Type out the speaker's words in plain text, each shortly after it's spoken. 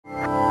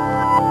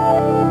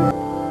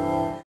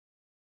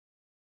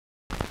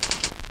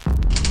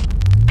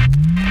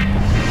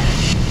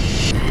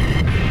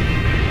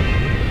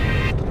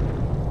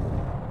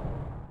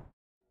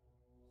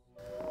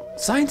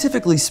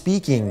Scientifically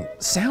speaking,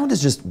 sound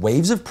is just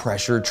waves of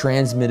pressure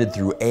transmitted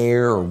through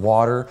air or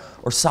water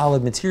or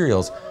solid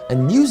materials,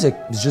 and music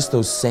is just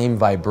those same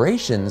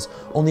vibrations,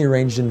 only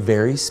arranged in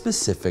very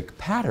specific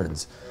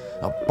patterns.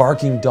 Now,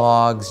 barking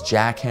dogs,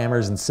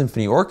 jackhammers, and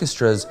symphony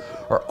orchestras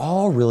are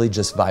all really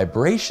just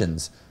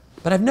vibrations,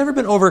 but I've never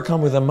been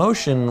overcome with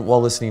emotion while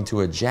listening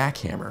to a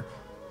jackhammer.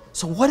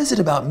 So what is it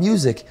about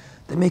music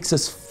that makes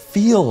us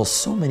feel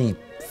so many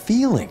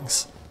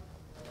feelings?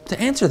 To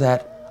answer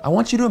that, I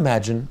want you to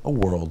imagine a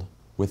world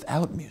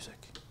without music.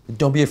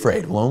 Don't be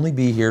afraid, we'll only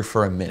be here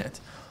for a minute.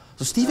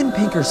 So Steven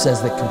Pinker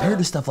says that compared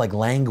to stuff like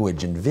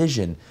language and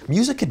vision,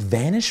 music could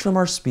vanish from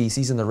our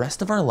species and the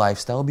rest of our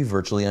lifestyle will be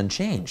virtually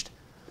unchanged.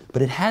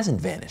 But it hasn't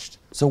vanished.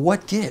 So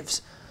what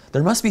gives?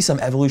 There must be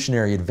some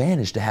evolutionary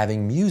advantage to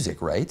having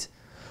music, right?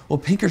 Well,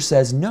 Pinker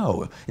says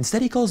no.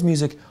 Instead, he calls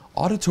music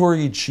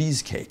auditory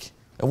cheesecake.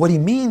 And what he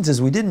means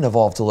is we didn't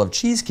evolve to love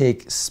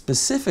cheesecake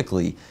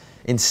specifically.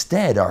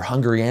 Instead, our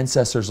hungry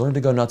ancestors learned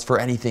to go nuts for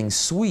anything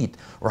sweet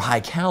or high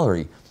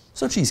calorie.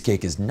 So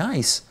cheesecake is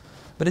nice,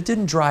 but it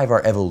didn't drive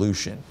our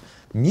evolution.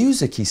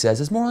 Music, he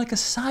says, is more like a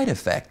side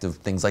effect of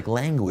things like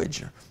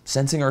language, or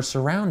sensing our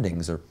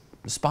surroundings, or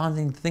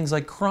responding to things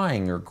like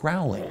crying or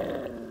growling.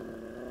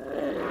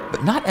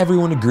 But not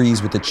everyone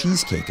agrees with the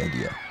cheesecake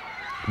idea.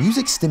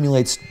 Music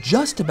stimulates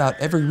just about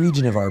every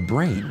region of our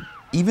brain,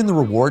 even the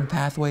reward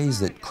pathways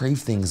that crave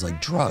things like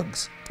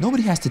drugs.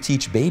 Nobody has to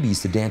teach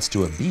babies to dance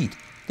to a beat.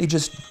 They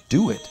just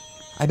do it.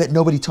 I bet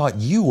nobody taught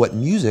you what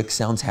music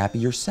sounds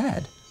happy or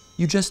sad.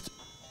 You just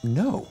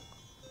know.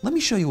 Let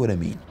me show you what I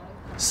mean.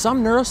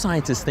 Some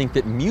neuroscientists think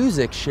that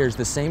music shares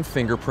the same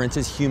fingerprints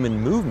as human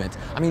movement.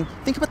 I mean,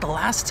 think about the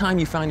last time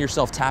you found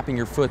yourself tapping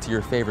your foot to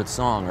your favorite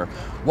song or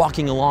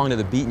walking along to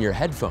the beat in your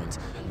headphones.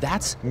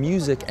 That's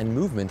music and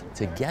movement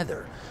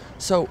together.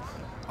 So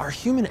our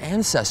human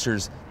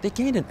ancestors, they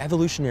gained an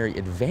evolutionary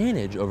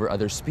advantage over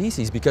other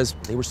species because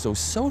they were so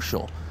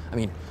social. I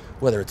mean,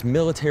 whether it's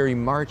military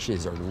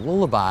marches or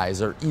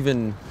lullabies or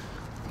even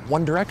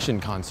One Direction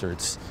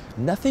concerts,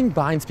 nothing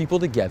binds people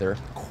together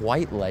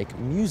quite like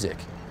music.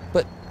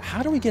 But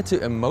how do we get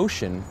to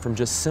emotion from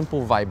just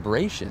simple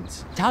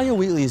vibrations? Talia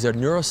Wheatley is a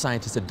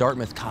neuroscientist at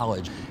Dartmouth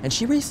College, and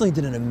she recently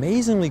did an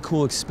amazingly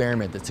cool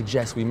experiment that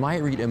suggests we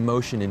might read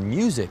emotion in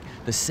music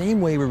the same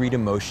way we read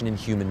emotion in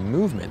human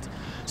movement.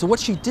 So what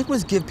she did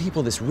was give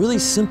people this really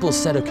simple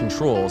set of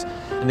controls,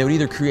 and they would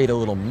either create a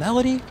little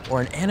melody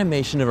or an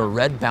animation of a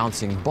red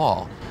bouncing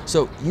ball.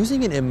 So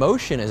using an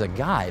emotion as a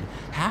guide,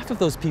 half of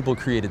those people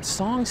created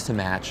songs to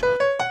match,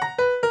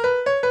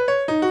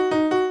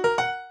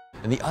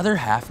 and the other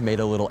half made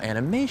a little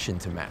animation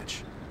to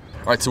match.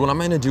 All right, so what I'm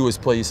gonna do is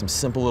play you some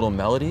simple little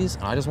melodies,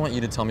 and I just want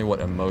you to tell me what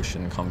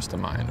emotion comes to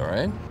mind, all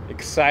right?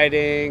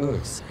 Exciting. Ooh,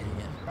 exciting,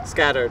 yeah.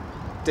 Scattered.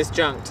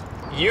 Disjunct.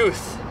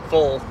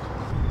 Youthful.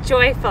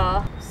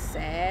 Joyful.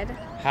 Sad.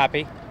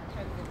 Happy.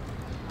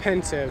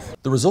 Pensive.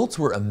 The results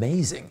were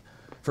amazing.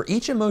 For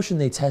each emotion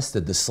they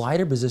tested, the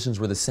slider positions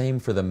were the same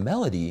for the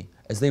melody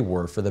as they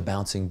were for the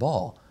bouncing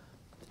ball.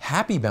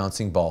 Happy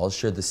bouncing balls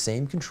shared the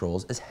same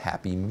controls as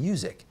happy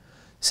music.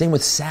 Same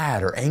with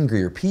sad or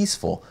angry or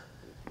peaceful.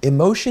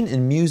 Emotion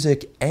in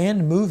music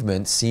and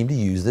movement seem to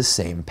use the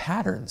same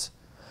patterns.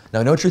 Now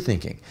I know what you're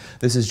thinking.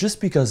 This is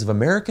just because of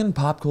American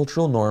pop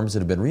cultural norms that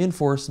have been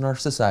reinforced in our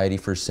society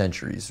for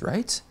centuries,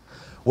 right?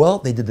 Well,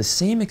 they did the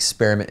same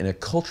experiment in a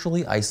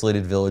culturally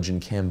isolated village in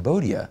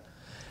Cambodia.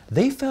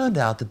 They found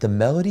out that the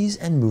melodies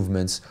and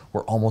movements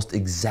were almost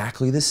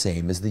exactly the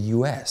same as the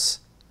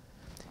US.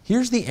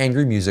 Here's the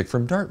angry music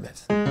from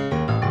Dartmouth.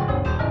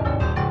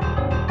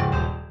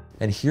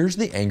 And here's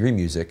the angry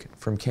music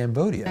from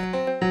Cambodia.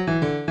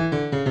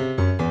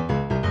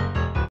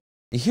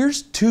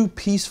 Here's two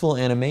peaceful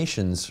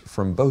animations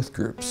from both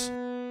groups.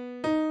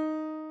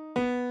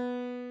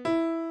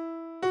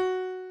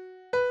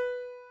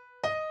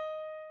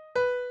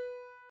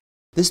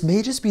 This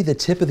may just be the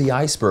tip of the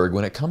iceberg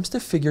when it comes to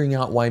figuring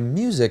out why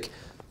music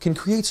can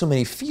create so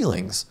many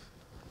feelings,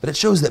 but it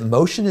shows that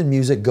motion and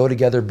music go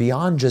together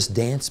beyond just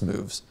dance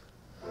moves.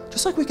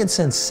 Just like we can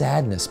sense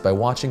sadness by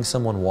watching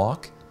someone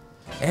walk,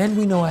 and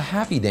we know a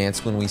happy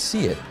dance when we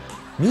see it,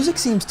 music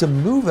seems to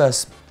move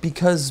us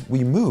because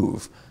we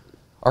move.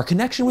 Our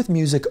connection with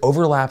music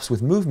overlaps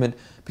with movement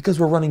because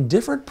we're running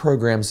different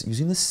programs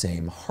using the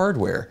same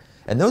hardware,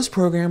 and those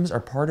programs are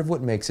part of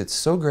what makes it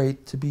so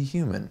great to be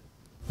human.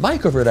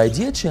 Mike over at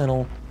Idea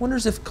Channel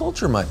wonders if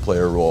culture might play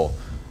a role.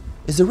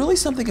 Is there really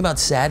something about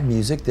sad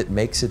music that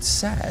makes it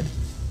sad?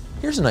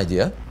 Here's an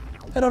idea.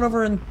 Head on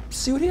over and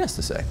see what he has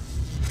to say.